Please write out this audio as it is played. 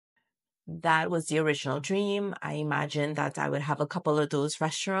that was the original dream. I imagined that I would have a couple of those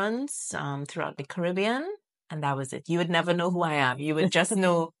restaurants throughout the Caribbean. And that was it. You would never know who I am. You would just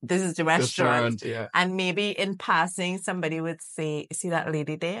know this is the restaurant. Yeah. And maybe in passing, somebody would say, "See that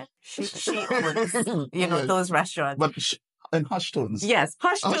lady there? She owns, Yes. those restaurants." But in hushed tones. Yes,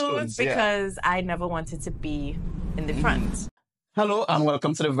 hush Hush tones, tones, yeah. because I never wanted to be in the front. Hello and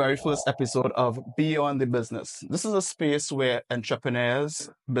welcome to the very first episode of Beyond the Business. This is a space where entrepreneurs,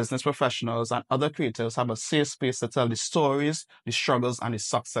 business professionals, and other creators have a safe space to tell the stories, the struggles, and the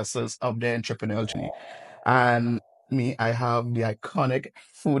successes of their entrepreneurial journey. And me, I have the iconic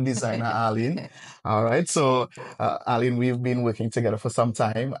food designer, Arlene. All right. So, Arlene, we've been working together for some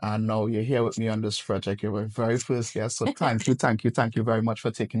time, and now you're here with me on this project. You're my very first guest. So thank you very much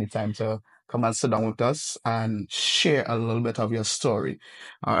for taking the time to come and sit down with us and share a little bit of your story.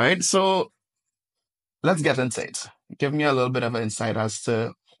 All right. So let's get into it. Give me a little bit of an insight as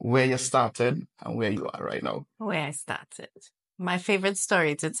to where you started and where you are right now. Where I started. My favorite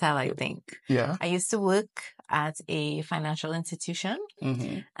story to tell, I think. Yeah. I used to work at a financial institution.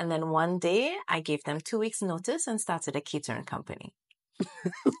 Mm-hmm. And then one day I gave them 2 weeks notice and started a catering company.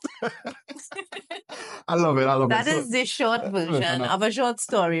 I love it. That is the short version of a short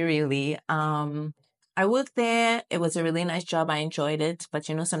story, really. I worked there. It was a really nice job. I enjoyed it. But,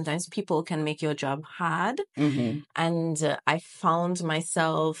 sometimes people can make your job hard. Mm-hmm. And I found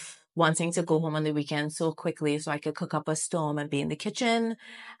myself wanting to go home on the weekend so quickly so I could cook up a storm and be in the kitchen.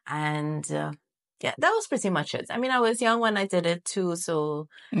 And yeah, that was pretty much it. I mean, I was young when I did it too, so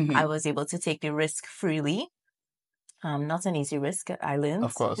I was able to take the risk freely. Not an easy risk. I learned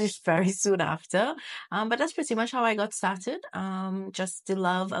Of course. very soon after. But that's pretty much how I got started. Just the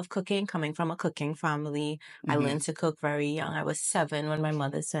love of cooking, coming from a cooking family. I learned to cook very young. I was 7 when my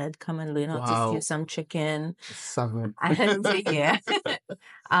mother said, "Come and learn how to stew some chicken." 7. And yeah.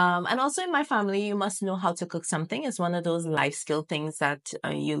 And also in my family, you must know how to cook something. It's one of those life skill things that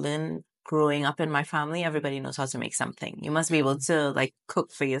you learn growing up in my family. Everybody knows how to make something. You must be able to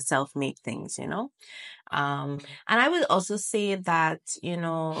cook for yourself, make things, And I would also say that,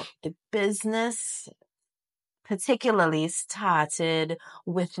 the business particularly started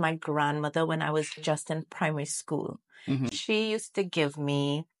with my grandmother when I was just in primary school. Mm-hmm. She used to give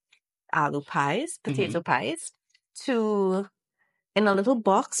me aloo pies, potato pies, in a little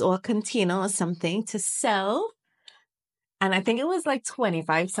box or a container or something to sell. And I think it was like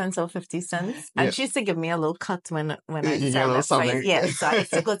 25 cents or 50 cents. And she used to give me a little cut when I sell that price. Yeah, so I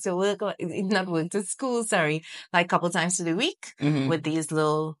used to go to work, to school, like a couple times a week with these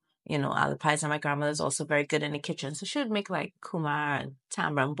little, aloo pies. And my grandmother's also very good in the kitchen. So she would make like kumar and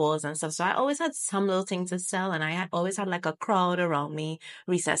tamarind balls and stuff. So I always had some little thing to sell. And I always had like a crowd around me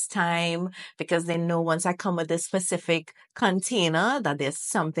recess time because they know once I come with this specific container that there's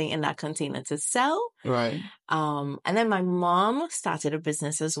something in that container to sell. Right. And then my mom started a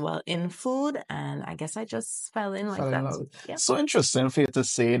business as well in food, and I guess I just fell in that. Yeah. So interesting for you to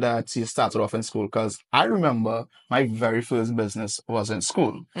say that you started off in school, because I remember my very first business was in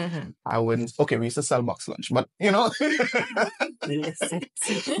school. We used to sell box lunch, but But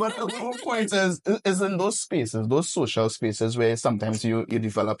the point is in those spaces, those social spaces where sometimes you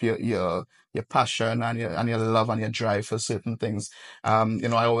develop your passion and your love and your drive for certain things. I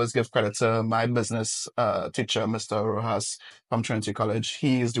always give credit to my business teacher, Mr. Rojas from Trinity College.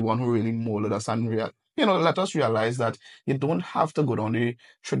 He is the one who really molded us and let us realize that you don't have to go down the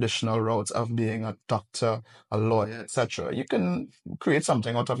traditional route of being a doctor, a lawyer, etc. You can create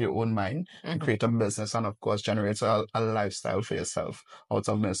something out of your own mind, create a business, and of course generate a lifestyle for yourself out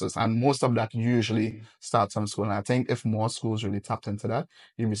of business. And most of that usually starts from school. And I think if more schools really tapped into that,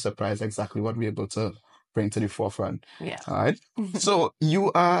 you'd be surprised exactly what we're able to bring to the forefront. Yeah. All right. So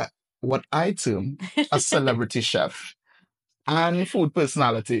you are what I term a celebrity chef and food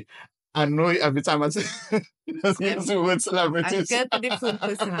personality. I know every time I say use the word celebrity. I get the food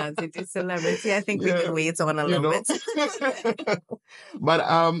personality to celebrity. I think we can wait on a little bit. But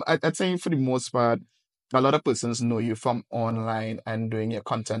I think for the most part, a lot of persons know you from online and doing your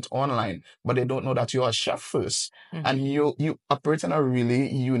content online, but they don't know that you're a chef first. And you operate in a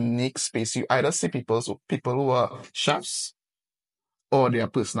really unique space. You either see people who are chefs or their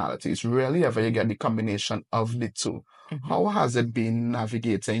personalities. Rarely ever you get the combination of the two. How has it been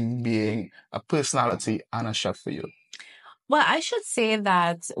navigating being a personality and a chef for you? Well, I should say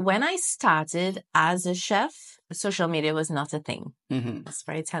that when I started as a chef, social media was not a thing. Mm-hmm. It's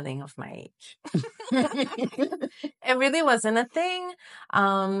very telling of my age. It really wasn't a thing.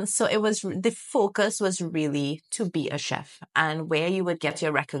 So the focus was really to be a chef, and where you would get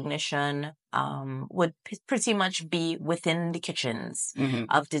your recognition would pretty much be within the kitchens Mm-hmm.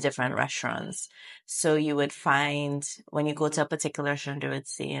 of the different restaurants. So you would find when you go to a particular restaurant, they would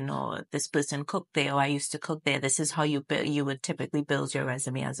say, you know, this person cooked there, or I used to cook there. This is how you would typically build your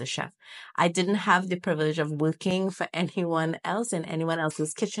resume as a chef. I didn't have the privilege of working for anyone else in anyone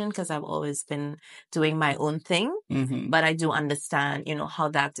else's kitchen because I've always been doing my own thing. Mm-hmm. But I do understand, you know, how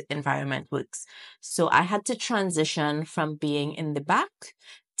that environment works. So I had to transition from being in the back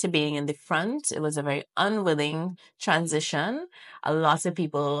to being in the front. It was a very unwilling transition. A lot of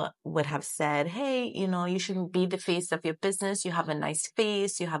people would have said, hey, you know, you shouldn't be the face of your business. You have a nice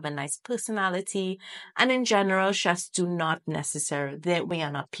face. You have a nice personality. And in general, chefs do not necessarily, we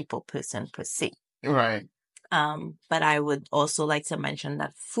are not people person per se. Right. But I would also like to mention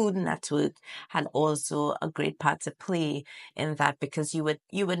that Food Network had also a great part to play in that, because you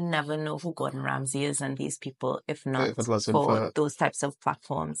would never know who Gordon Ramsay is and these people if not If it wasn't for those types of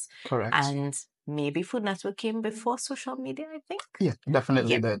platforms. correct. And maybe Food Network came before social media, I think. Yeah,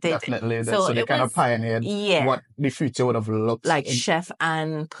 definitely Yeah, that. they did. Definitely that. So So they it kind of was, pioneered yeah, what the future would have looked like chef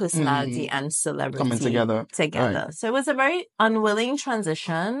and personality and coming celebrity together. together. Right. So it was a very unwilling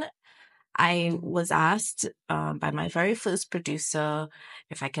transition. I was asked by my very first producer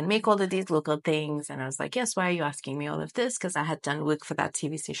if I can make all of these local things. And I was like, yes, why are you asking me all of this? Because I had done work for that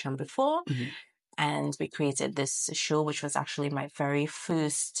TV station before. Mm-hmm. And we created this show, which was actually my very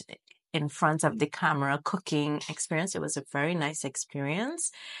first in front of the camera cooking experience. It was a very nice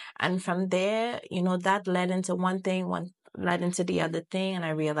experience. And from there, you know, that led into one thing, one led into the other thing. And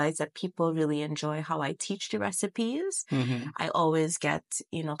I realized that people really enjoy how I teach the recipes. Mm-hmm. I always get,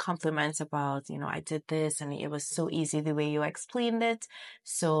 you know, compliments about, you know, I did this and it was so easy the way you explained it.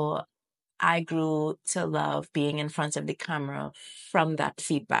 So I grew to love being in front of the camera from that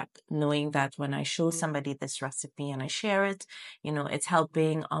feedback, knowing that when I show somebody this recipe and I share it, you know, it's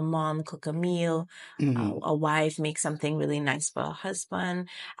helping a mom cook a meal, Mm-hmm. a wife make something really nice for her husband.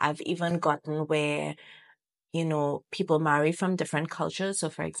 I've even gotten where, you know, people marry from different cultures. So,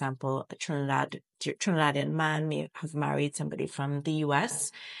 for example, a Trinidadian man may have married somebody from the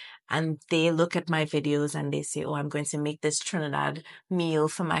US, and they look at my videos and they say, oh, I'm going to make this Trinidad meal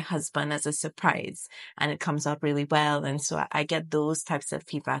for my husband as a surprise. And it comes out really well. And so I get those types of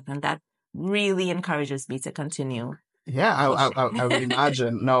feedback, and that really encourages me to continue Yeah, I would pushing.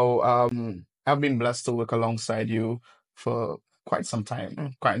 imagine. No, I've been blessed to work alongside you for quite some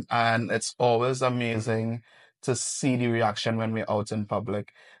time, Mm. and it's always amazing to see the reaction when we're out in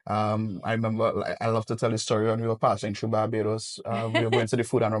public. I remember, like, I love to tell the story when we were passing through Barbados. We were going to the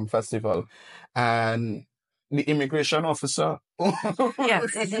Food and Rum Festival, and the immigration officer,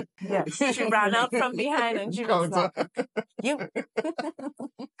 Yes, yes. She ran out from behind and she was counter. like, you.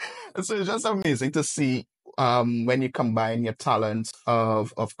 So it's just amazing to see when you combine your talent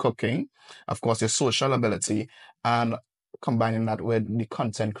of cooking, of course, your social ability, and combining that with the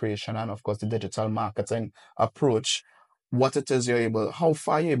content creation and, of course, the digital marketing approach, what it is how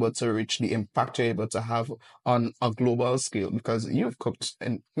far you're able to reach, the impact you're able to have on a global scale, because you've cooked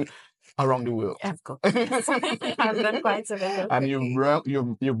around the world. I've cooked. I've done quite a bit of And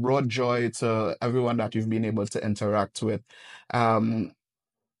cooking. you brought joy to everyone that you've been able to interact with.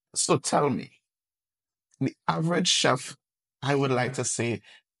 So tell me, the average chef, I would like to say,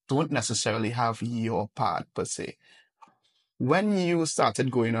 don't necessarily have your part per se. When you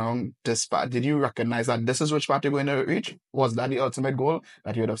started going on this path, did you recognize that this is which part you're going to reach? Was that the ultimate goal,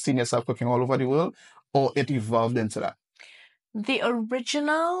 that you would have seen yourself cooking all over the world, or it evolved into that? The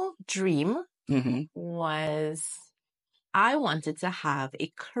original dream Mm-hmm. was I wanted to have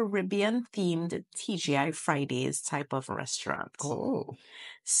a Caribbean themed TGI Fridays type of restaurant. Oh,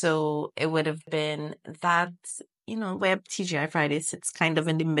 So it would have been that, you know, where TGI Fridays sits kind of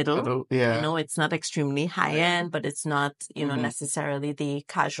in the middle. You yeah. know, it's not extremely high end, but it's not, you know, Mm-hmm. necessarily the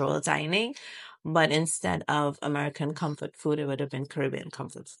casual dining. But instead of American comfort food, it would have been Caribbean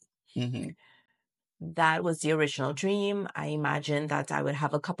comfort food. Mm-hmm. That was the original dream. I imagined that I would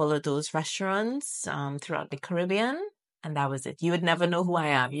have a couple of those restaurants throughout the Caribbean, and that was it. You would never know who I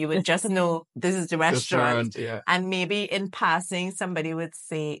am. You would just know this is the restaurant. Yeah. And maybe in passing, somebody would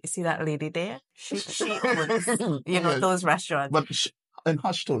say, see that lady there? She owns, you know, Yeah. those restaurants. But in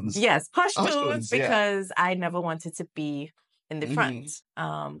hushed tones. Yes, hush Hushed tones, tones, yeah. because I never wanted to be in the front.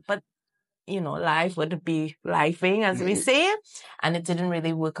 But you know, life would be lifing, as we say, and it didn't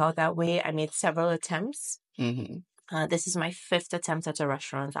really work out that way. I made several attempts. Mm-hmm. This is my fifth attempt at a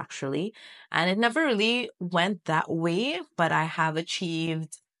restaurant, actually. And it never really went that way, but I have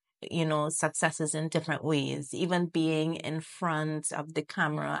achieved, successes in different ways. Even being in front of the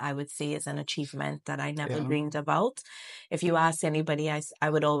camera, I would say, is an achievement that I never Yeah. dreamed about. If you ask anybody, I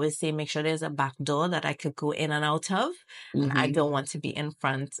would always say, make sure there's a back door that I could go in and out of. And I don't want to be in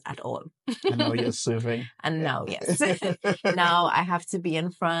front at all. I know you're serving. And now, yes, now I have to be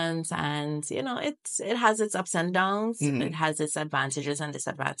in front, and it has its ups and downs. It has its advantages and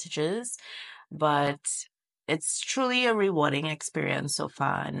disadvantages, but it's truly a rewarding experience so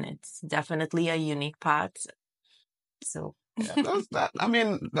far, and it's definitely a unique part. So Yeah, I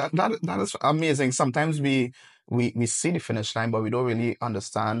mean, that is amazing. Sometimes we see the finish line, but we don't really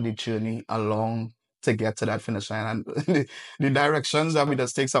understand the journey along to get to that finish line, and the directions that we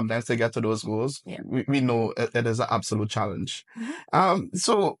just take sometimes to get to those goals. Yeah. We know it is an absolute challenge. Mm-hmm.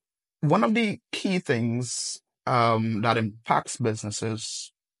 So one of the key things that impacts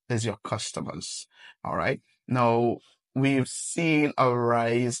businesses is your customers. All right. Now we've seen a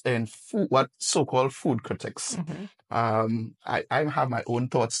rise in what so-called food critics. Mm-hmm. I have my own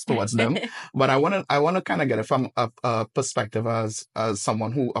thoughts towards them, but I wanna kind of get it from a perspective as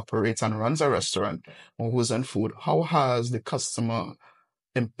someone who operates and runs a restaurant or who's in food. How has the customer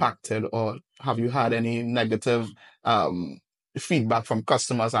impacted, or have you had any negative feedback from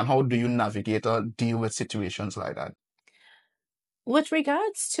customers, and how do you navigate or deal with situations like that? With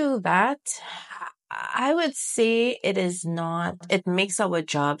regards to that, I would say it makes our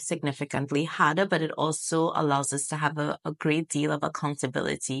job significantly harder, but it also allows us to have a great deal of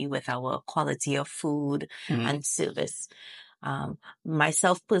accountability with our quality of food and service.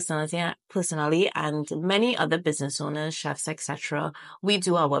 Myself personally, and many other business owners, chefs, etc., we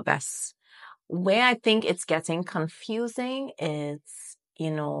do our best. Where I think it's getting confusing is,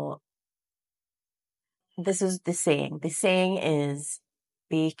 this is the saying. The saying is,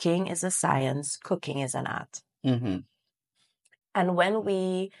 baking is a science, cooking is an art. Mm-hmm. And when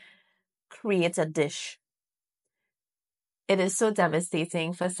we create a dish, it is so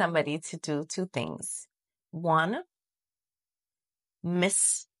devastating for somebody to do two things. One,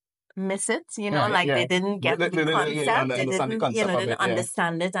 miss it, like they didn't get the concept, they understand the didn't, concept of didn't it. Yeah.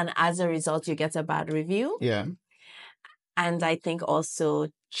 understand it, and as a result, you get a bad review. Yeah. And I think also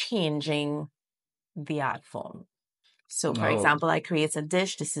changing the art form. So, for No. example, I create a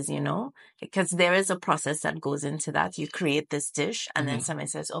dish. This is, because there is a process that goes into that. You create this dish, and then somebody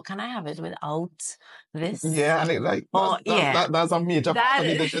says, "Oh, can I have it without this?" Yeah, and that's a major part That of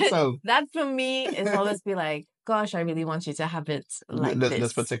the dish itself. that for me is always be like, "Gosh, I really want you to have it like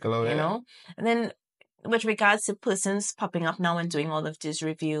This particular way. And then, with regards to persons popping up now and doing all of these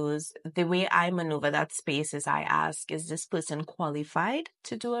reviews, the way I maneuver that space is I ask, is this person qualified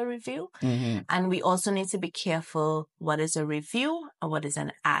to do a review? And we also need to be careful what is a review and what is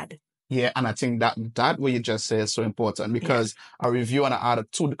an ad. Yeah, and I think that what you just said is so important, because a review and an ad are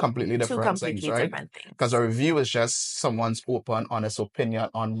two completely different things, right? Because a review is just someone's open, honest opinion,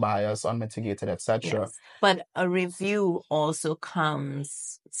 unbiased, unmitigated, etc. Yes. But a review also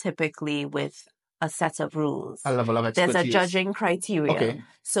comes typically with a set of rules. A level of expertise. There's a judging criteria. Okay.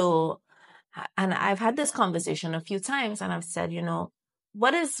 So, and I've had this conversation a few times, and I've said,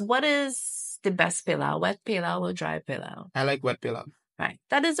 what is the best pilau, wet pilau or dry pilau? I like wet pilau. Right.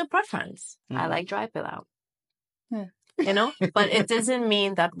 That is a preference. I like dry pilau. But it doesn't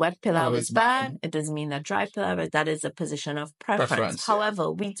mean that wet pilau is bad. It doesn't mean that dry pilau, that is a position of preference.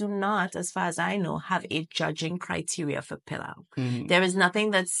 However, we do not, as far as I know, have a judging criteria for pilau. There is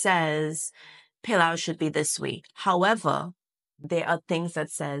nothing that says pilau should be this way. However, there are things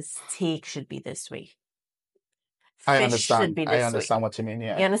that says steak should be this way. I understand what you mean,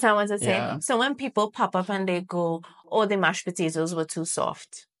 yeah. You understand what I'm saying? Yeah. So when people pop up and they go, "Oh, the mashed potatoes were too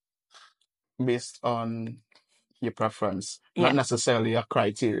soft." Based on your preference, not necessarily a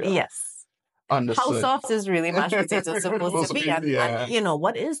criteria. Yes. Understood. How soft is really mashed potatoes supposed to be? And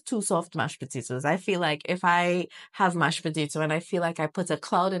what is too soft mashed potatoes? I feel like if I have mashed potato and I feel like I put a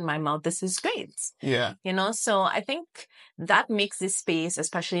cloud in my mouth, this is great. Yeah. So I think that makes this space,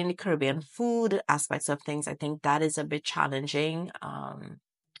 especially in the Caribbean food aspects of things, I think that is a bit challenging.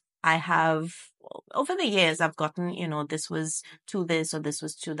 I have, over the years, I've gotten, this was to this or this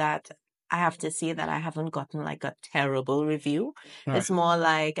was to that. I have to say that I haven't gotten like a terrible review. Right. It's more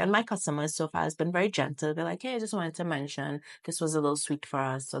like, and my customers so far has been very gentle. They're like, "Hey, I just wanted to mention this was a little sweet for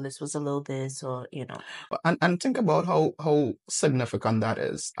us, or this was a little this, or, And think about how significant that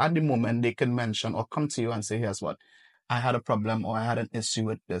is. At the moment, they can mention or come to you and say, "Here's what. I had a problem, or I had an issue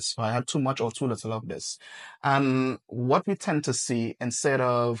with this, or I had too much or too little of this." And what we tend to see, instead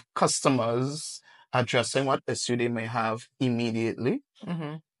of customers addressing what issue they may have immediately.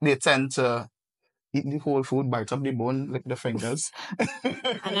 Mm-hmm. They tend to eat the whole food, bite up the bone, lick the fingers,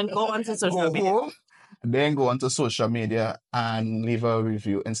 And then go onto social go media. home, then go onto social media and leave a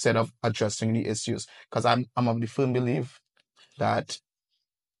review instead of addressing the issues. Because I'm of the firm belief that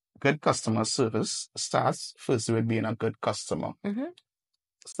good customer service starts first with being a good customer. Mm-hmm.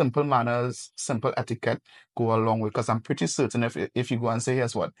 Simple manners, simple etiquette go a long way. Because I'm pretty certain if you go and say,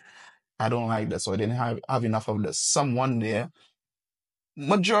 here's what, I don't like this, or I didn't have enough of this, someone there,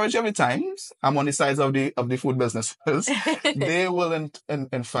 majority of the times, I'm on the sides of the food businesses. They will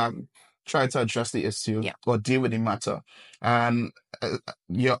in fact try to address the issue Yeah. or deal with the matter. And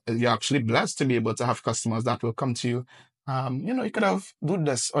you're actually blessed to be able to have customers that will come to you. You could have done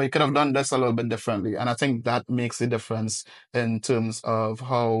this or you could have done this a little bit differently. And I think that makes a difference in terms of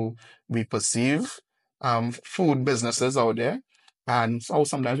how we perceive food businesses out there. And so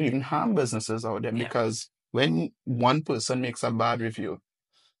sometimes we even harm businesses out there Yeah. because when one person makes a bad review,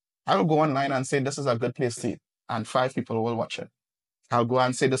 I will go online and say this is a good place to eat, and 5 people will watch it. I'll go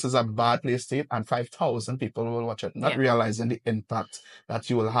and say this is a bad place to eat, and 5,000 people will watch it, not Yeah. realizing the impact that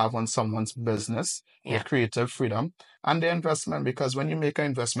you will have on someone's business, their Yeah. creative freedom, and their investment. Because when you make an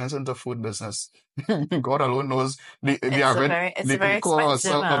investment into food business, God alone knows the It's a very cost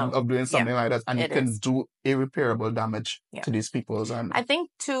expensive. of doing Yeah, something like that, and you it can is. do irreparable damage Yeah. to these people's. And I think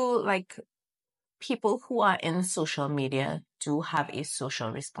too, like people who are in social media do have a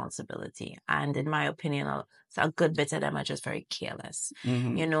social responsibility, and in my opinion, a good bit of them are just very careless.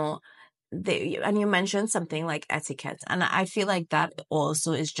 Mhm. You know, and you mentioned something like etiquette, and I feel like that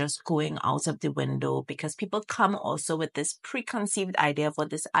also is just going out of the window because people come also with this preconceived idea of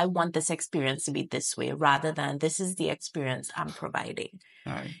I want this experience to be this way rather than this is the experience I'm providing.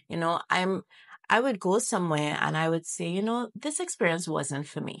 Right. You know, I would go somewhere and I would say, this experience wasn't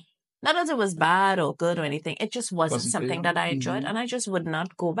for me. Not that it was bad or good or anything. It just wasn't something that I enjoyed, and I just would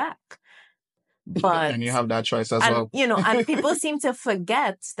not go back. But And you have that choice as well. and people seem to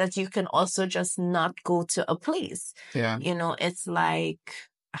forget that you can also just not go to a place. Yeah. It's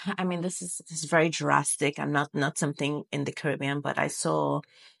like, I mean, this is very drastic and not something in the Caribbean, but I saw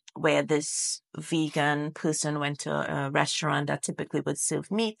where this vegan person went to a restaurant that typically would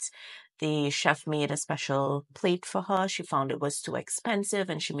serve meat. The chef made a special plate for her. She found it was too expensive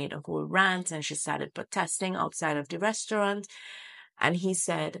and she made a whole rant and she started protesting outside of the restaurant. And he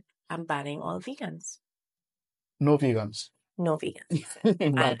said, I'm banning all vegans. No vegans. No vegans.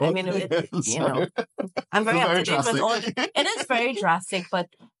 I mean, I'm very up to date with all. It is very drastic, but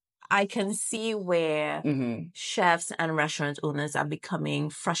I can see where chefs and restaurant owners are becoming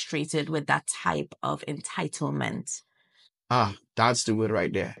frustrated with that type of entitlement. That's the word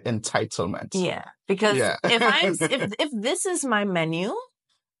right there. Entitlement. Yeah. Because if this is my menu,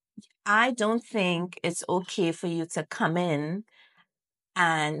 I don't think it's okay for you to come in.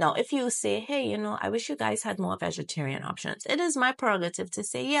 And now if you say, hey, I wish you guys had more vegetarian options, it is my prerogative to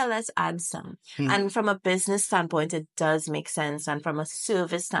say, yeah, let's add some. And from a business standpoint, it does make sense. And from a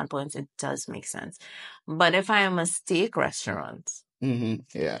service standpoint, it does make sense. But if I am a steak restaurant and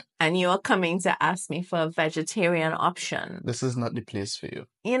you're coming to ask me for a vegetarian option, this is not the place for you.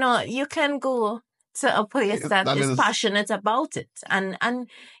 You can go to a place that is passionate about it. And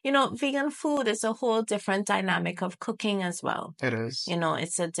vegan food is a whole different dynamic of cooking as well. It is.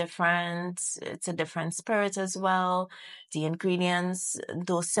 It's a different spirit as well. The ingredients,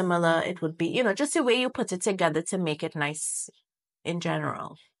 though similar, it would be, just the way you put it together to make it nice in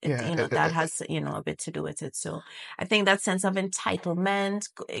general. That has, a bit to do with it. So I think that sense of entitlement,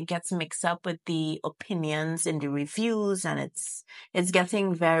 it gets mixed up with the opinions in the reviews, and it's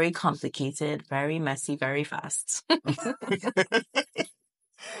getting very complicated, very messy, very fast.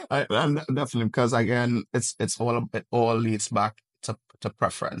 Definitely, because again, it all leads back to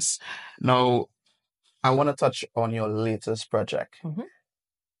preference. Now, I want to touch on your latest project,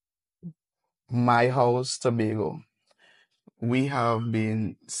 My House Tobago. We have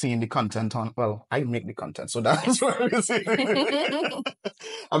been seeing the content on, well, I make the content, so that's where we see it.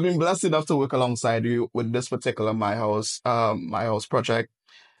 I've been blessed enough to work alongside you with this particular My House project.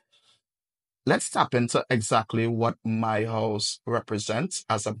 Let's tap into exactly what My House represents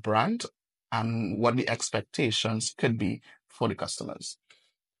as a brand and what the expectations could be for the customers.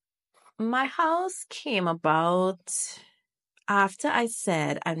 My House came about after I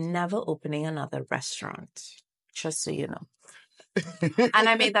said I'm never opening another restaurant, just so you know. And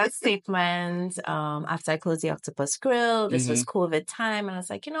I made that statement after I closed the Octopus Grill. This was COVID time. And I was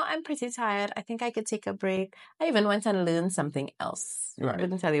like, I'm pretty tired. I think I could take a break. I even went and learned something else. Right. I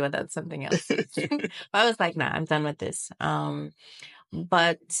wouldn't tell you what that something else is. But I was like, nah, I'm done with this.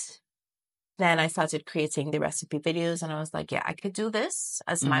 But then I started creating the recipe videos, and I was like, yeah, I could do this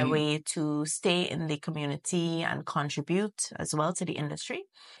as my way to stay in the community and contribute as well to the industry.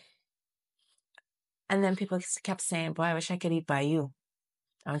 And then people kept saying, boy, I wish I could eat by you.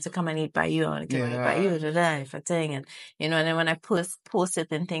 I want to come and eat by you. I want to come and eat by you today, for thing. And, and then when I post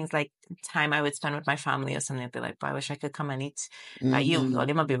it in things like time I would spend with my family or something, I'd be like, boy, I wish I could come and eat by you. Or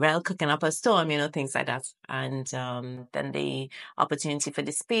they might be real cooking up a storm, things like that. And then the opportunity for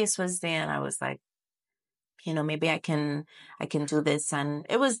the space was there, and I was like, maybe I can do this. And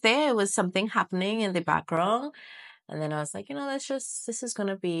it was there. It was something happening in the background. And then I was like, this is going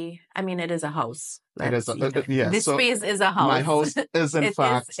to be, it is a house. It is, this so space is a house. My house is in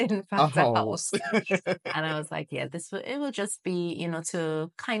fact a house. And I was like, yeah, it will just be,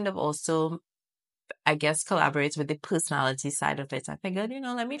 to kind of also, I guess, collaborate with the personality side of it. I figured,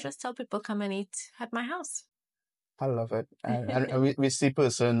 let me just tell people come and eat at my house. I love it, and we see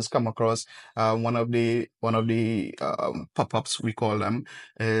persons come across. One of the pop-ups, we call them,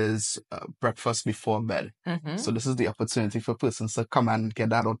 is breakfast before bed. So this is the opportunity for persons to come and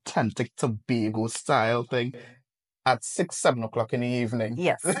get that authentic Tobago style thing at 6, 7 o'clock in the evening.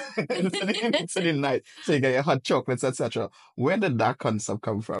 Yes, into the night. So you get your hot chocolates, etc. Where did that concept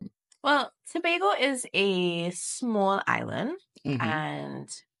come from? Well, Tobago is a small island, and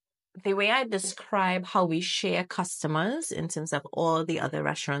the way I describe how we share customers in terms of all the other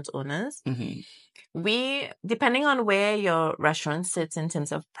restaurant owners, we, depending on where your restaurant sits in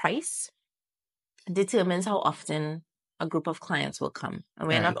terms of price, determines how often a group of clients will come. And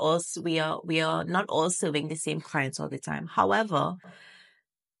we are not all serving the same clients all the time. However,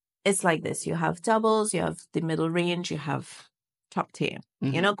 it's like this. You have doubles, you have the middle range, you have top tier.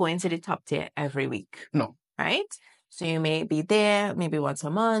 You're not going to the top tier every week. No. Right? So you may be there maybe once a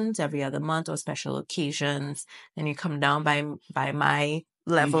month, every other month, or special occasions. Then you come down by my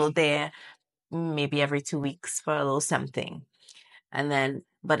level there, maybe every 2 weeks for a little something. And then,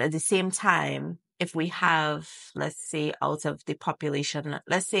 but at the same time, if we have, let's say, out of the population,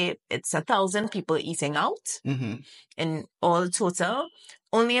 let's say it's 1,000 people eating out in all total,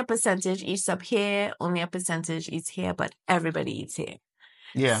 only a percentage eats up here, only a percentage eats here, but everybody eats here.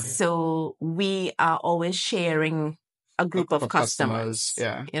 Yeah. So we are always sharing a group of customers.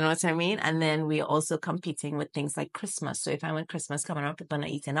 Yeah. You know what I mean? And then we're also competing with things like Christmas. So if I want Christmas coming up, people are not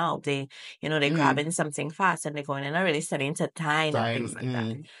eating out. They're grabbing something fast and they're going and not really studying to time and things like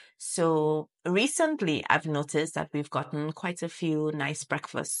that. So recently I've noticed that we've gotten quite a few nice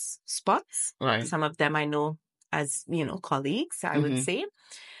breakfast spots. Right. Some of them I know as, colleagues, I would say.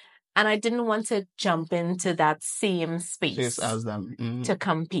 And I didn't want to jump into that same space as them to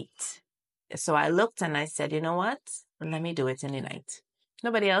compete. So I looked and I said, you know what? Let me do it in the night.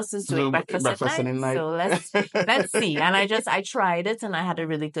 Nobody else is doing breakfast at night. So let's see. And I tried it and I had a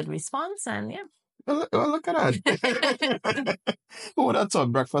really good response. And yeah. Well, look at that. Who would have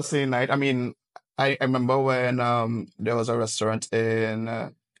thought breakfast in the night? I remember when there was a restaurant in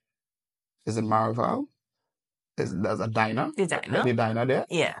is it Marval? There's a diner. The diner. The diner there.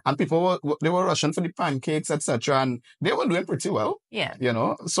 Yeah. And people were rushing for the pancakes, etc. And they were doing pretty well. Yeah.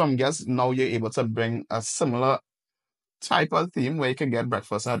 So I guess now you're able to bring a similar type of theme where you can get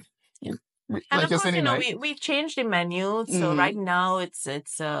breakfast at. Yeah. And of course, we changed the menu. So right now it's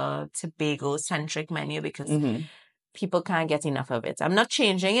a Tobago centric menu because people can't get enough of it. I'm not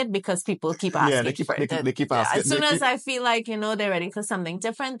changing it because people keep asking for it. They keep asking. As soon as I feel like, they're ready for something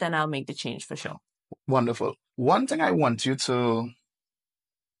different, then I'll make the change for sure. Wonderful. One thing I want you to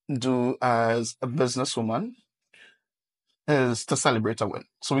do as a businesswoman is to celebrate a win.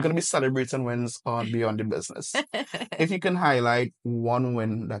 So we're going to be celebrating wins on Beyond the Business. If you can highlight one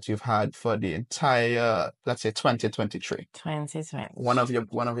win that you've had for the entire, let's say 2023. 2020. One of your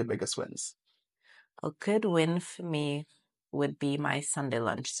biggest wins. A good win for me would be my Sunday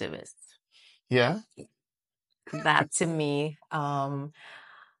lunch service. Yeah. That to me,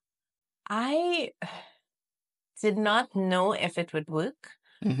 I did not know if it would work.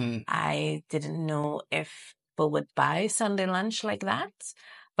 I didn't know if people would buy Sunday lunch like that.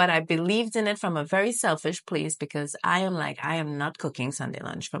 But I believed in it from a very selfish place because I am not cooking Sunday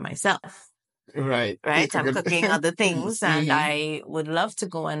lunch for myself. Right. I'm cooking other things and I would love to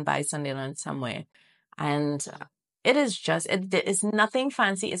go and buy Sunday lunch somewhere. And it is nothing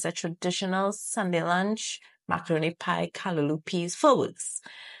fancy. It's a traditional Sunday lunch, macaroni pie, callaloo peas, full works.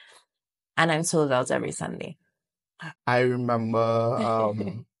 And I'm sold out every Sunday. I remember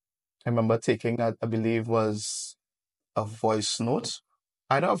taking I believe was a voice note,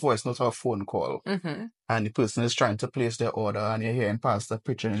 either a voice note or a phone call. And the person is trying to place their order and you're hearing Pastor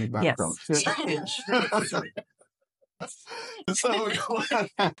preaching in the background. Yes.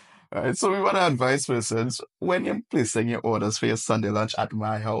 All right, so we want to advise persons when you're placing your orders for your Sunday lunch at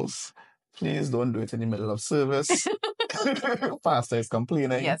my house, please don't do it in the middle of service. Pastor is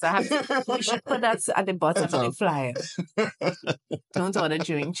complaining. Yes, we should put that at the bottom of the flyer. Don't order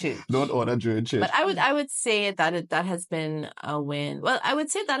during church. Don't order during church. But I would say that that has been a win. Well, I would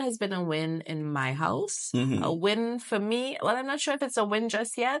say that has been a win in my house. Mhm. A win for me, well, I'm not sure if it's a win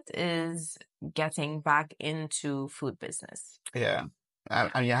just yet, is getting back into food business. Yeah.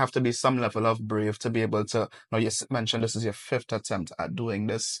 And you have to be some level of brave to be able to. Now, you mentioned this is your fifth attempt at doing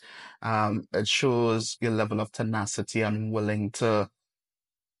this. It shows your level of tenacity and willing to.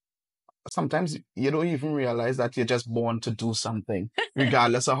 Sometimes you don't even realize that you're just born to do something.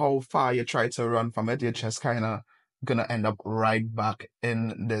 Regardless of how far you try to run from it, you're just kind of gonna end up right back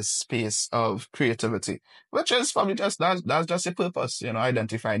in this space of creativity, which is probably just that's just your purpose,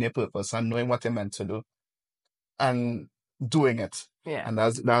 identifying your purpose and knowing what you're meant to do and doing it. Yeah. And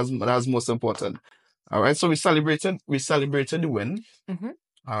that's most important. All right. So we celebrated the win. Mm-hmm.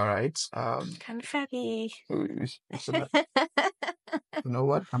 All right. Confetti. You know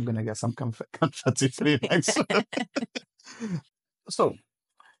what? I'm gonna get some confetti for the next one.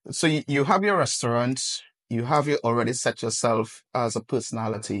 So you have your restaurant. You have already set yourself as a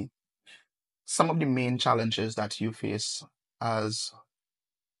personality. Some of the main challenges that you face as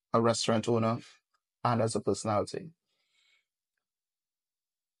a restaurant owner and as a personality.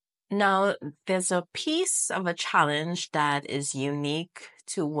 Now, there's a piece of a challenge that is unique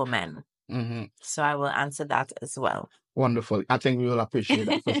to women. Mm-hmm. So I will answer that as well. Wonderful. I think we will appreciate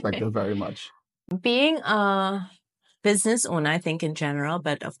that perspective very much. Being a business owner, I think in general,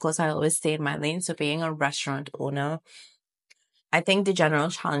 but of course I always stay in my lane. So being a restaurant owner, I think the general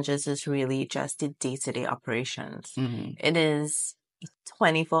challenges is really just the day-to-day operations. Mm-hmm. It is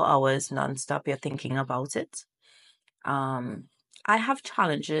 24 hours nonstop. You're thinking about it. I have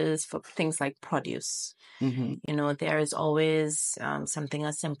challenges for things like produce. Mm-hmm. There is always something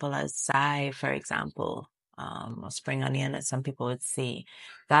as simple as sai, for example, or spring onion, as some people would say.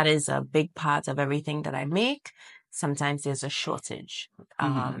 That is a big part of everything that I make. Sometimes there's a shortage.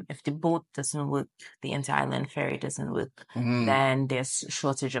 If the boat doesn't work, the inter-island ferry doesn't work, then there's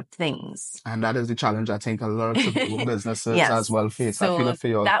shortage of things. And that is the challenge I think a lot of businesses yes. as well face. So I feel it for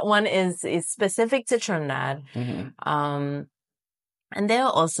you. That one is specific to Trinidad. And there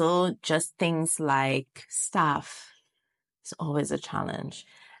are also just things like staff. It's always a challenge.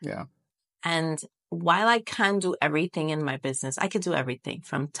 Yeah. And while I can't do everything in my business, I could do everything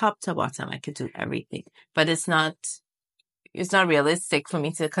from top to bottom. I could do everything, but it's not realistic for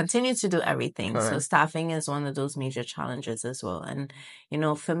me to continue to do everything. Correct. So staffing is one of those major challenges as well. And,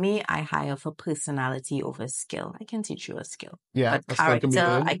 for me, I hire for personality over skill. I can teach you a skill. Yeah. But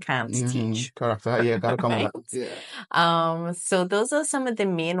character, I can't teach. Character, yeah, gotta come right? with that. Yeah. So those are some of the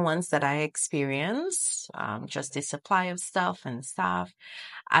main ones that I experience. Just the supply of stuff and staff.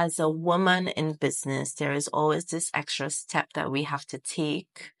 As a woman in business, there is always this extra step that we have to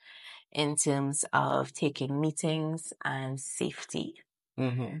take in terms of taking meetings and safety.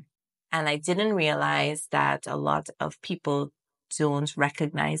 Mm-hmm. And I didn't realize that a lot of people don't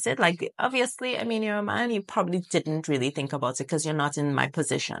recognize it. Like, obviously, you're a man, you probably didn't really think about it because you're not in my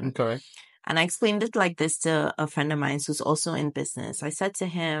position. Correct. And I explained it like this to a friend of mine who's also in business. I said to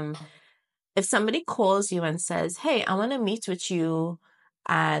him, if somebody calls you and says, hey, I want to meet with you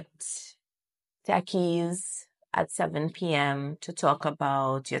at Techies at 7 p.m. to talk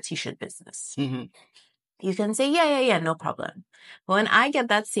about your t-shirt business. Mm-hmm. You can say, yeah, no problem. But when I get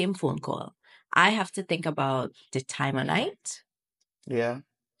that same phone call, I have to think about the time of night. Yeah.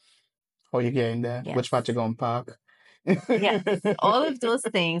 How you getting there? Yes. Which part you going to park? Yes, all of those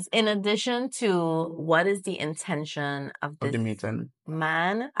things, in addition to what is the intention of this the meeting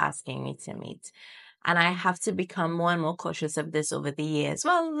man asking me to meet. And I have to become more and more cautious of this over the years.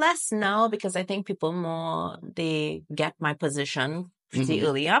 Well, less now because I think people they get my position pretty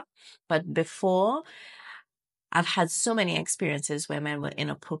early up. But before, I've had so many experiences where men were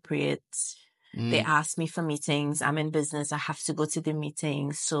inappropriate. They asked me for meetings. I'm in business. I have to go to the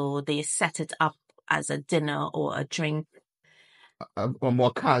meeting. So they set it up as a dinner or a drink. A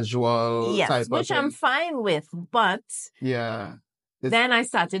more casual type which of thing. I'm fine with. But yeah. Then I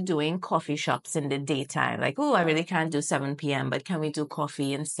started doing coffee shops in the daytime. Like, I really can't do 7 p.m., but can we do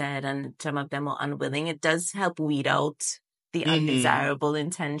coffee instead? And some of them are unwilling. It does help weed out the undesirable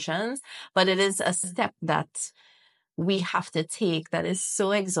intentions, but it is a step that we have to take that is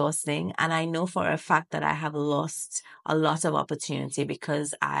so exhausting. And I know for a fact that I have lost a lot of opportunity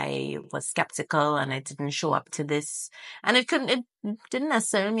because I was skeptical and I didn't show up to this. And it didn't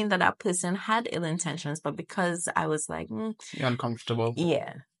necessarily mean that person had ill intentions, but because I was like, you're uncomfortable.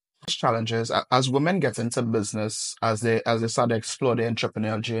 Yeah. challenges as women get into business, as they start to explore their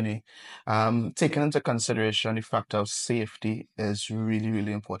entrepreneurial journey, taking into consideration the factor of safety is really,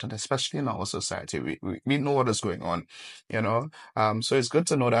 really important, especially in our society. We know what is going on, you know. So it's good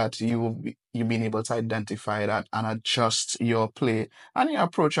to know that you've been able to identify that and adjust your play and your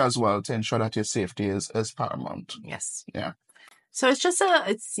approach as well to ensure that your safety is paramount. Yes. Yeah. So it's just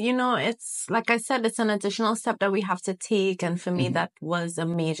it's like I said, it's an additional step that we have to take. And for me, Mhm. that was a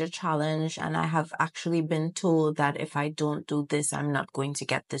major challenge. And I have actually been told that if I don't do this, I'm not going to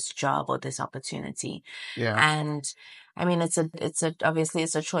get this job or this opportunity. Yeah. And I mean, obviously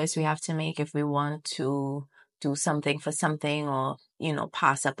it's a choice we have to make if we want to do something for something or,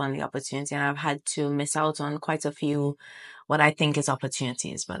 pass up on the opportunity. And I've had to miss out on quite a few what I think is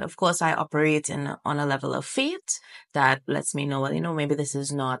opportunities. But of course, I operate on a level of faith that lets me know, well, maybe this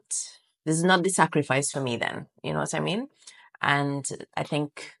is not the sacrifice for me then. You know what I mean? And I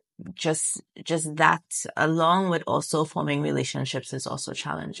think just that, along with also forming relationships, is also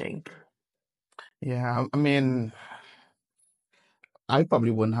challenging. Yeah. I mean, I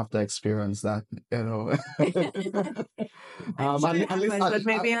probably wouldn't have to experience that, you know. I'm sure it At least happens, but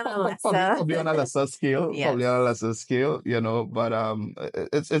maybe on a lesser. probably on a lesser scale, Yes. probably on a lesser scale, you know. But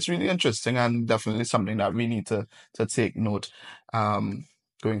it's really interesting and definitely something that we need to take note,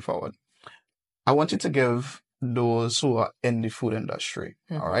 going forward. I want you to give those who are in the food industry.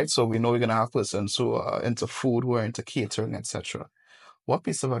 All right. So we know we're gonna have persons who are into food, who are into catering, etc. What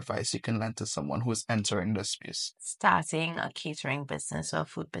piece of advice you can lend to someone who's entering this space? Starting a catering business or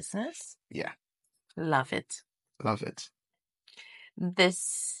food business. Yeah. Love it. Love it.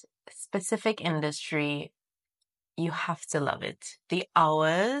 This specific industry, you have to love it. The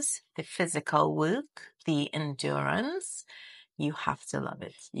hours, the physical work, the endurance, you have to love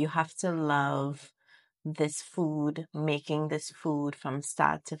it. You have to love this food, making this food from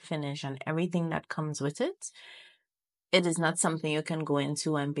start to finish and everything that comes with it. It is not something you can go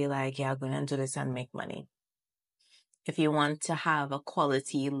into and be like, yeah, I'm going to do this and make money. If you want to have a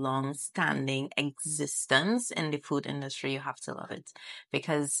quality, long-standing existence in the food industry, you have to love it.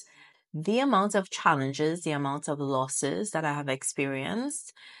 Because the amount of challenges, the amount of losses that I have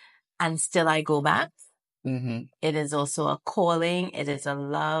experienced, and still I go back, it is also a calling. It is a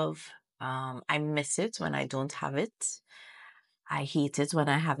love. I miss it when I don't have it. I hate it when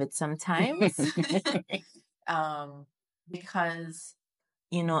I have it sometimes. Because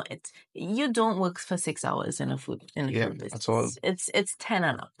you don't work for 6 hours in a food business. That's all. It's 10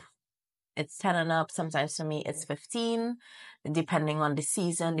 and up. It's 10 and up. Sometimes for me it's 15, depending on the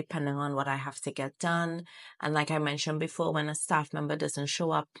season, depending on what I have to get done. And like I mentioned before, when a staff member doesn't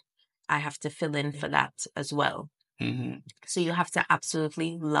show up, I have to fill in for that as well. So you have to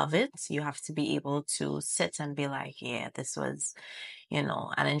absolutely love it. You have to be able to sit and be like, yeah, this was,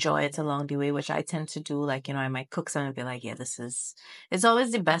 and enjoy it along the way, which I tend to do. Like, I might cook something and be like, yeah, it's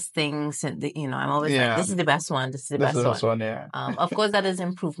always the best things. And, I'm always like, this is the best one. This is the best one. Yeah. Of course, that is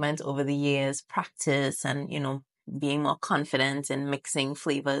improvement over the years, practice and, being more confident in mixing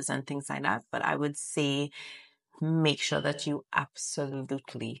flavors and things like that. But I would say, make sure that you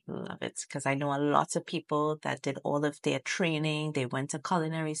absolutely love it. Because I know a lot of people that did all of their training, they went to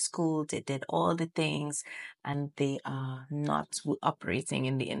culinary school, they did all the things, and they are not operating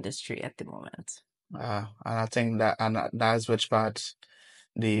in the industry at the moment. And I think that's which part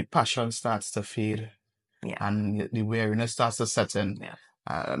the passion starts to fade, and the weariness starts to set in.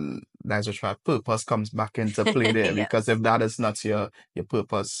 And that's which part purpose comes back into play there. Because if that is not your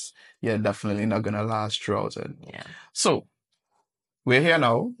purpose, you're definitely not gonna last throughout it. So we're here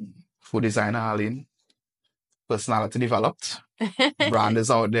now. Food designer Arlene, personality developed, brand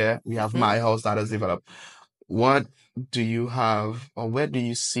is out there. We have My House that is developed. What do you have, or where do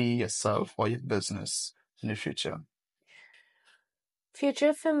you see yourself or your business in the future?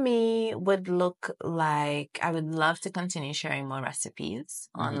 Future for me would look like I would love to continue sharing more recipes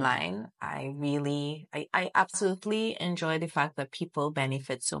online. I absolutely enjoy the fact that people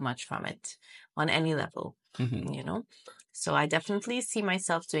benefit so much from it on any level, So I definitely see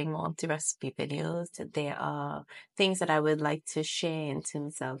myself doing more of the recipe videos. There are things that I would like to share in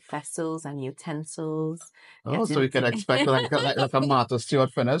terms of vessels and utensils. Oh, so you can expect like a Martha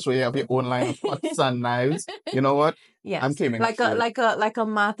Stewart finish where you have your own line of pots and knives. You know what? Yes, I'm claiming like a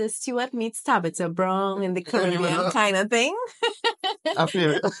Martha Stewart meets Tabitha Brown in the Caribbean kind of thing. I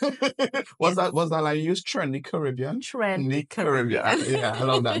feel it. Was that like you use trendy Caribbean? Trendy Caribbean. Yeah, I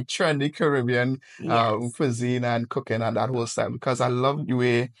love that. Trendy Caribbean cuisine and cooking and that whole style, because I love the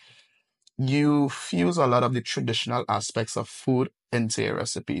way you fuse a lot of the traditional aspects of food into your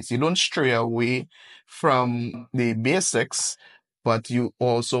recipes. You don't stray away from the basics, but you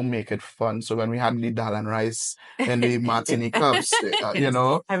also make it fun. So when we had the dal and rice and the martini cups, you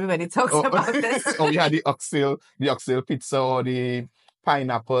know, Everybody talks or, about this. or we had the oxtail pizza or the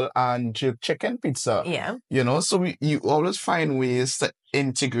pineapple and jerk chicken pizza. Yeah. You know, so you always find ways to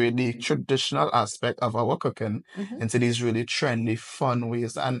integrate the traditional aspect of our cooking Mhm. into these really trendy, fun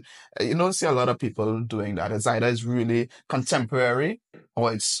ways. And you don't see a lot of people doing that. It's really contemporary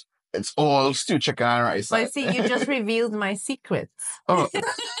or it's all stew chicken and rice. But see, you just revealed my secrets. Oh.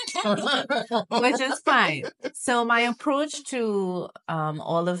 Which is fine. So my approach to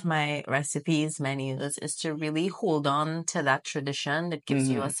all of my recipes, menus, is to really hold on to that tradition that gives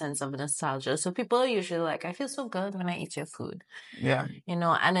you a sense of nostalgia. So people are usually like, I feel so good when I eat your food. Yeah. You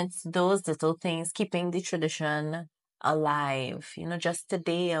know, and it's those little things, keeping the tradition alive. You know, just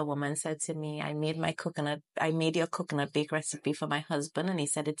today a woman said to me, I made your coconut bake recipe for my husband, and he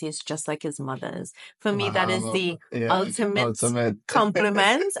said it tastes just like his mother's. For me, that is Wow. the Yeah. ultimate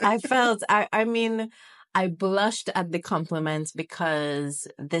compliment. I mean, I blushed at the compliment because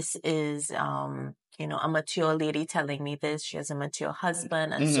this is, you know, a mature lady telling me this. She has a mature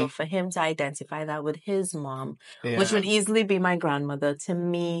husband. And so for him to identify that with his mom, which would easily be my grandmother, to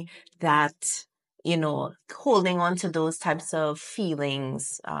me, that, you know, holding on to those types of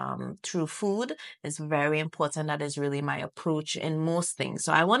feelings through food is very important. That is really my approach in most things.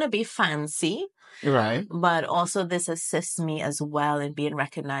 So I want to be fancy. Right. But also this assists me as well in being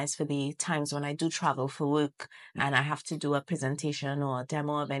recognized for the times when I do travel for work and I have to do a presentation or a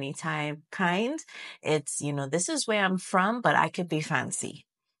demo of any kind. It's, you know, this is where I'm from, but I could be fancy.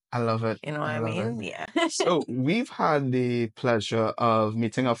 I love it. You know what I mean? Yeah. So we've had the pleasure of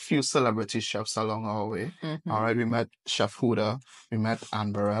meeting a few celebrity chefs along our way. Mhm. All right, we met Chef Huda, we met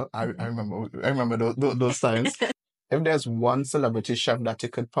Anne Burrell. I remember those times. If there's one celebrity chef that you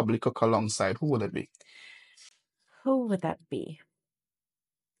could probably cook alongside, who would it be? Who would that be?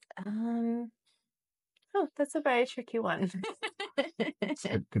 Oh, that's a very tricky one. It's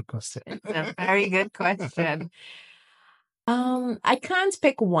a good question. It's a very good question. I can't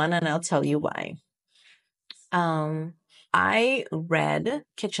pick one, and I'll tell you why. I read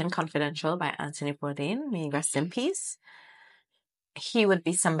Kitchen Confidential by Anthony Bourdain. May he rest in peace. He would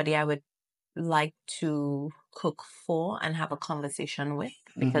be somebody I would like to cook for and have a conversation with,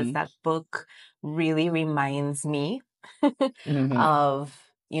 because that book really reminds me of,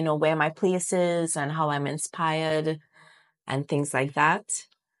 you know, where my place is and how I'm inspired and things like that.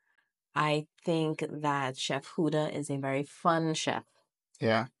 I think that Chef Huda is a very fun chef.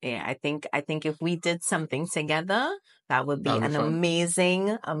 Yeah. Yeah, I think if we did something together, that would be That'll be an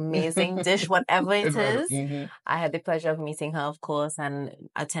fun. amazing dish, whatever it is. Mhm. I had the pleasure of meeting her, of course, and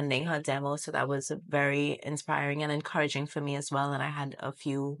attending her demo. So that was very inspiring and encouraging for me as well. And I had a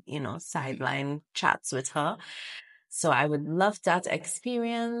few, you know, sideline chats with her. So I would love that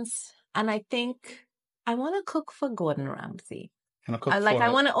experience. And I think I want to cook for Gordon Ramsay. Can I cook I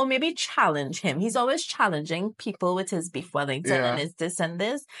for want to, or maybe challenge him. He's always challenging people with his beef Wellington and his this and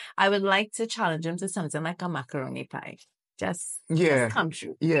this. I would like to challenge him to something like a macaroni pie. Just come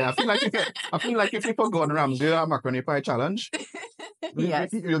true. Yeah, I feel like if you put Gordon Ramsay a macaroni pie challenge,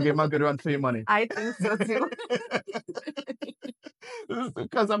 Yes. you'll give him a good run for your money. I think so too.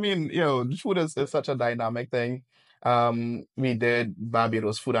 Because I mean, you know, food is such a dynamic thing. We did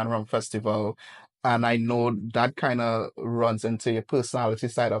Barbados Food and Rum Festival, and I know that kind of runs into your personality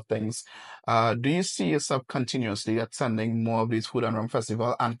side of things. Do you see yourself continuously attending more of these food and rum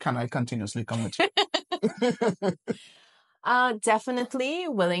festival, and can I continuously come with you? Definitely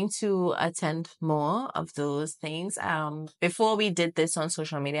willing to attend more of those things. Before we did this on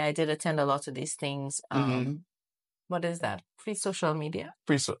social media, I did attend a lot of these things. What is that? Free social media?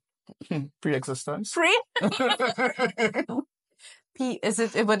 Pre-existence. Free?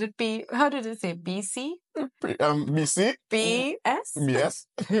 Would it be, how did it say? BC? BC? BS? Yes.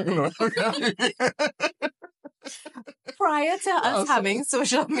 Prior to us having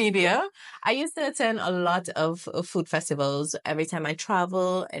social media, I used to attend a lot of food festivals. Every time I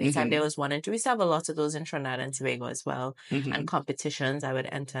travel, anytime there was one, and we used to have a lot of those in Trinidad and Tobago as well. And competitions I would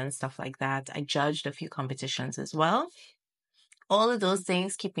enter and stuff like that. I judged a few competitions as well. All of those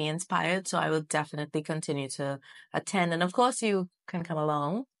things keep me inspired, so I will definitely continue to attend. And of course, you can come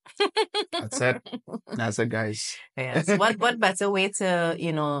along. That's it, guys. Yes. What better way to,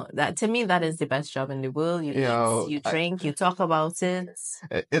 you know, that to me, that is the best job in the world. You eat, you drink, you talk about it.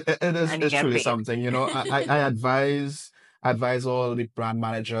 It's truly something, you know. I advise all the brand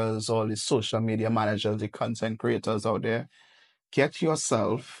managers, all the social media managers, the content creators out there, get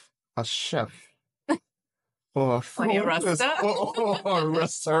yourself a chef for a on your fruit roster. or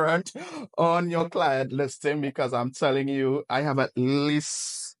restaurant on your client listing, because I'm telling you, I have at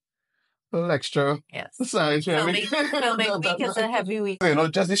least a little extra. Yes. Sorry, Filming week is a heavy week. You know,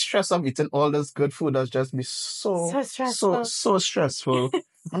 just the stress of eating all this good food has just be So stressful. so stressful.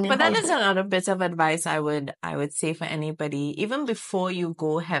 I mean, But that is another bit of advice I would say for anybody, even before you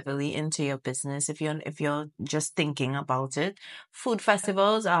go heavily into your business, if you're just thinking about it, food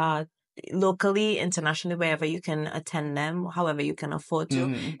festivals are locally, internationally, wherever you can attend them, however you can afford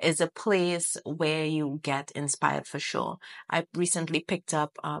to, is a place where you get inspired for sure. I recently picked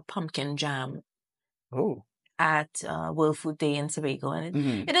up pumpkin jam at World Food Day in Tobago, and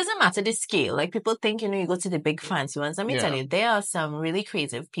it doesn't matter the scale. Like, people think, you go to the big fancy ones. Let me tell you, there are some really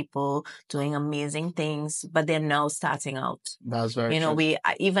creative people doing amazing things, but they're now starting out. That's very true.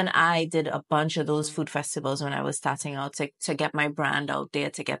 I did a bunch of those food festivals when I was starting out to get my brand out there,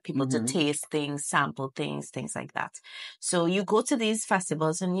 to get people to taste things, sample things, things like that. So you go to these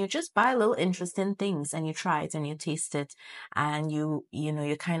festivals and you just buy little interesting things and you try it and you taste it, and you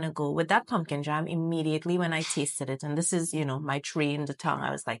kind of go with that pumpkin jam. Immediately when I tasted it, and this is, my trained tongue,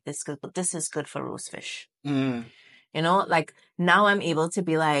 I was like, this is good for roast fish. Like, now I'm able to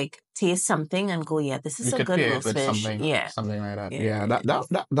be like, taste something and go, yeah, this is a good roast fish. Something like that. Yeah, Yeah.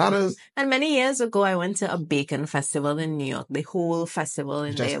 that is. And many years ago, I went to a bacon festival in New York. The whole festival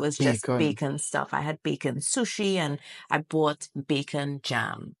in there was just bacon stuff. I had bacon sushi and I bought bacon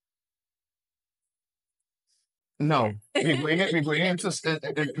jam. No, we're going into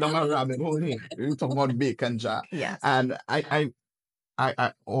down a rabbit hole here. We're talking about bacon jam. Yes. And I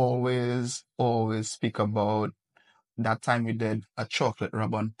always speak about that time we did a chocolate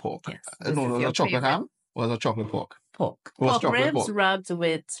rub on pork. Yes. No, it was a chocolate ham. Or was a chocolate pork? Pork. It was Pork chocolate ribs pork. rubbed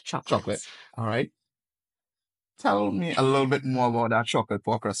with chocolate. All right. Tell me a little bit more about that chocolate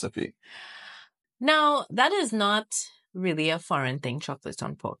pork recipe. Now, that is not really a foreign thing, chocolate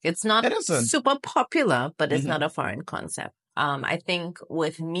on pork. It's not super popular, but it's not a foreign concept. I think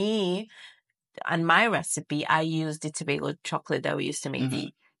with me and my recipe, I used the Tobago chocolate that we used to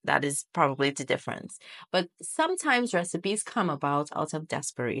make. That is probably the difference. But sometimes recipes come about out of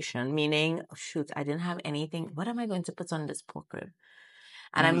desperation, meaning, oh, shoot, I didn't have anything. What am I going to put on this pork rib?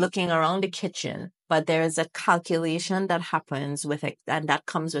 And I'm looking around the kitchen, but there is a calculation that happens with it, and that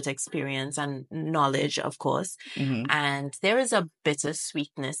comes with experience and knowledge, of course. And there is a bitter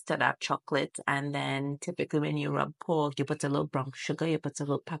sweetness to that chocolate. And then typically when you rub pork, you put a little brown sugar, you put a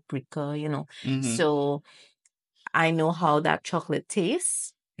little paprika, So I know how that chocolate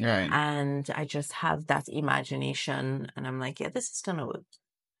tastes. Right. And I just have that imagination, and I'm like, yeah, this is going to work.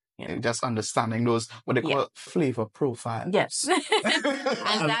 Just understanding those, what they call flavor profiles. Yes. And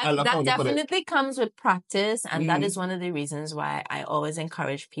that definitely comes with practice. And that is one of the reasons why I always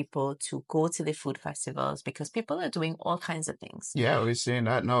encourage people to go to the food festivals, because people are doing all kinds of things. Yeah, we're seeing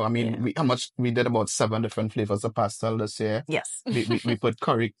that now. I mean, we did about 7 different flavors of pastel this year. Yes. we put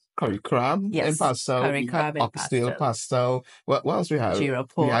curry crab in pastel. Curry crab in oxtail pastel. What else we had? Jira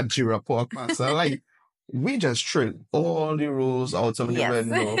pork. We had jira pork pastel. Like, we just threw all the rules out of the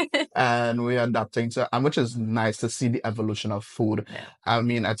window, and we're adapting to, and which is nice to see the evolution of food. Yeah. I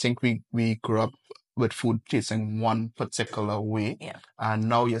mean, I think we grew up with food tasting one particular way, and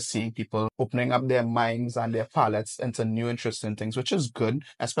now you're seeing people opening up their minds and their palates into new interesting things, which is good,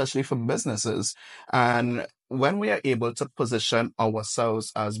 especially for businesses. And when we are able to position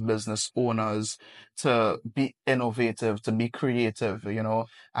ourselves as business owners to be innovative, to be creative,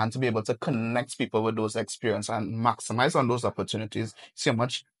 and to be able to connect people with those experiences and maximize on those opportunities, see how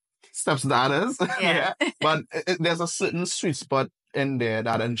much steps that is. Yeah. But there's a certain sweet spot in there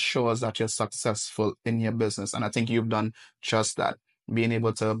that ensures that you're successful in your business. And I think you've done just that, being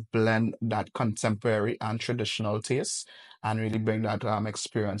able to blend that contemporary and traditional taste and really bring that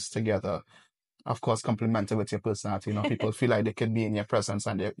experience together. Of course, complemented with your personality. People feel like they can be in your presence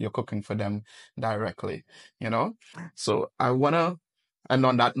and you're cooking for them directly, So I want to end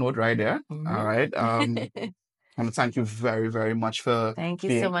on that note right there. All right. I want to thank you very, very much for being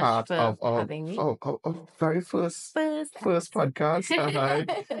so much part for of our having me. very first podcast. All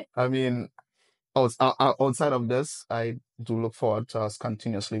right. I mean, outside of this, I do look forward to us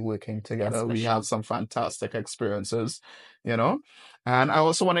continuously working together. Yes, we have some fantastic experiences, And I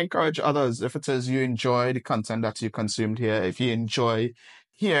also want to encourage others, if it is you enjoy the content that you consumed here, if you enjoy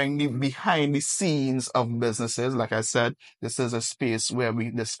hearing the behind the scenes of businesses, like I said, this is a space where we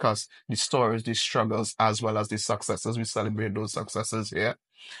discuss the stories, the struggles, as well as the successes. We celebrate those successes here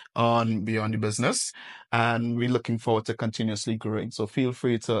on Beyond the Business, and we're looking forward to continuously growing. So feel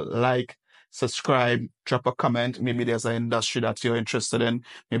free to like, subscribe, drop a comment. Maybe there's an industry that you're interested in.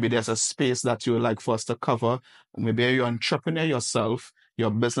 Maybe there's a space that you would like for us to cover. Maybe you're an entrepreneur yourself, you're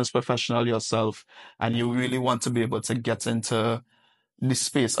a business professional yourself, and you really want to be able to get into the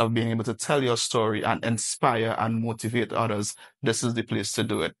space of being able to tell your story and inspire and motivate others. This is the place to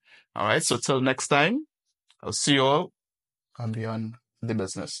do it. All right. So till next time, I'll see you all on Beyond the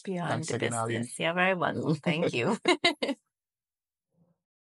Business. Beyond Thanks the again, Arlene. business. You're very welcome. Thank you.